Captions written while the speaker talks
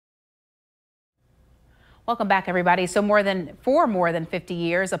Welcome back, everybody. So for more than 50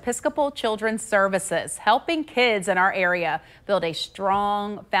 years, Episcopal Children's Services, helping kids in our area build a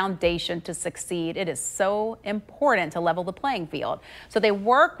strong foundation to succeed. It is so important to level the playing field. So they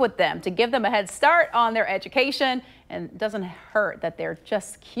work with them to give them a head start on their education, and it doesn't hurt that they're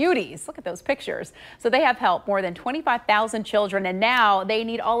just cuties. Look at those pictures. So they have helped more than 25,000 children, and now they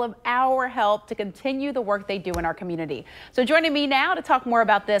need all of our help to continue the work they do in our community. So joining me now to talk more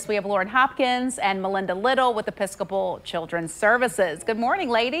about this, we have Hopkins and Melinda with Episcopal Children's Services. Good morning,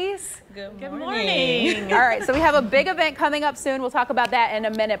 ladies. Good morning. All right, so we have a big event coming up soon. We'll talk about that in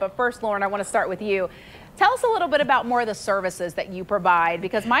a minute. But first, Lauren, I want to start with you. Tell us a little bit about more of the services that you provide,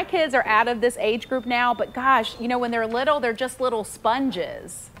 because my kids are out of this age group now, but gosh, you know, when they're little, they're just little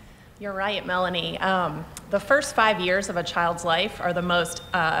sponges. You're right, Melanie. The first 5 years of a child's life are the most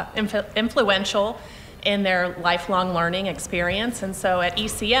influential in their lifelong learning experience. And so at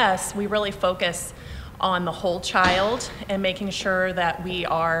ECS, we really focus on the whole child and making sure that we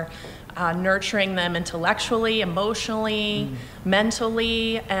are nurturing them intellectually, emotionally,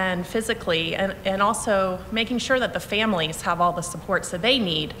 mentally, and physically, and also making sure that the families have all the supports that they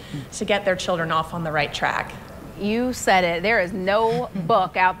need to get their children off on the right track. You said it. There is no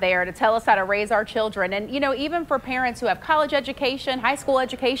book out there to tell us how to raise our children. And, you know, even for parents who have college education, high school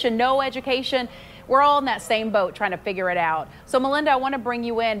education, no education, we're all in that same boat trying to figure it out. So, Melinda, I want to bring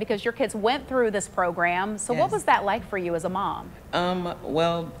you in because your kids went through this program. So What was that like for you as a mom?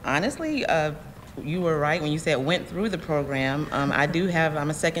 Well, honestly, you were right when you said went through the program. I'm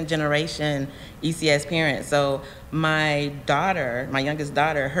a second generation ECS parent. So my daughter, my youngest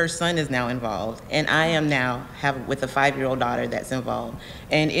daughter, her son is now involved. And I am now with a 5-year-old daughter that's involved.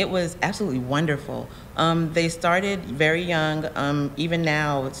 And it was absolutely wonderful. They started very young, even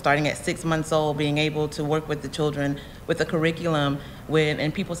now, starting at 6 months old, being able to work with the children with the curriculum.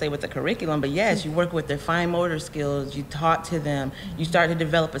 And people say with the curriculum, but yes, you work with their fine motor skills, you talk to them, you start to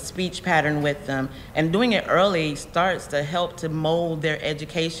develop a speech pattern with them. And doing it early starts to help to mold their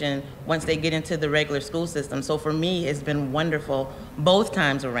education once they get into the regular school system. So for me, it's been wonderful both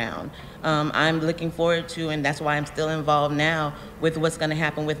times around. I'm looking forward to, and that's why I'm still involved now with what's going to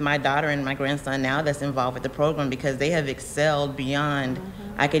happen with my daughter and my grandson now that's involved with the program, because they have excelled beyond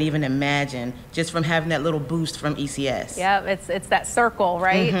I could even imagine, just from having that little boost from ECS. Yeah, it's that circle,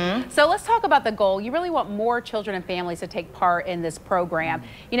 right? So let's talk about the goal. You really want more children and families to take part in this program.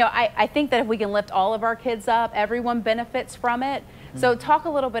 You know, I think that if we can lift all of our kids up, everyone benefits from it. So talk a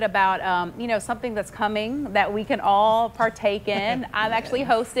little bit about, you know, something that's coming that we can all partake in. I'm actually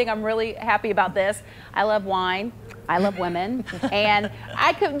hosting. I'm really happy about this. I love wine. I love women. And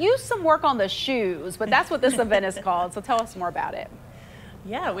I could use some work on the shoes, but that's what this event is called. So tell us more about it.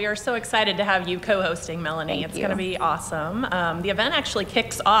 Yeah, we are so excited to have you co-hosting, Melanie. It's going to be awesome. The event actually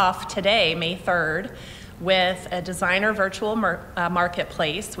kicks off today, May 3rd, with a designer virtual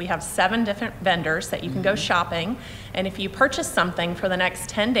marketplace. We have 7 different vendors that you can go shopping. And if you purchase something for the next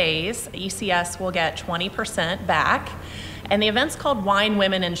 10 days, ECS will get 20% back. And the event's called Wine,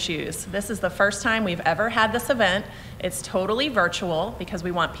 Women, and Shoes. This is the first time we've ever had this event. It's totally virtual because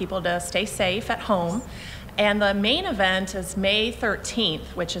we want people to stay safe at home. And the main event is May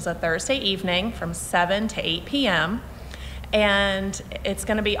 13th, which is a Thursday evening from 7 to 8 p.m. And it's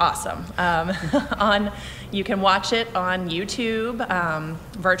going to be awesome. You can watch it on YouTube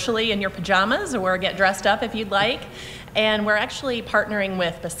virtually in your pajamas, or get dressed up if you'd like. And we're actually partnering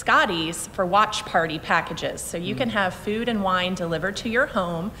with Biscotti's for watch party packages. So you can have food and wine delivered to your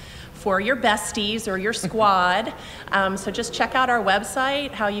home for your besties or your squad. So just check out our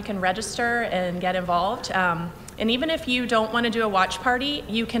website, how you can register and get involved. And even if you don't want to do a watch party,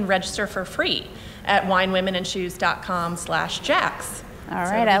 you can register for free at winewomenandshoes.com/Jax. All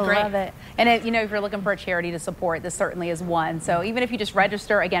right, I love it. And you know, if you're looking for a charity to support, this certainly is one. So even if you just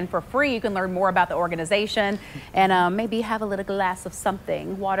register, again, for free, you can learn more about the organization and maybe have a little glass of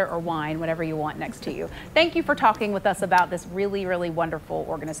something, water or wine, whatever you want next to you. Thank you for talking with us about this really, really wonderful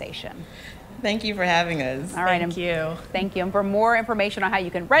organization. Thank you for having us. All right. Thank you. Thank you. And for more information on how you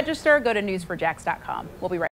can register, go to newsforjax.com. We'll be right back.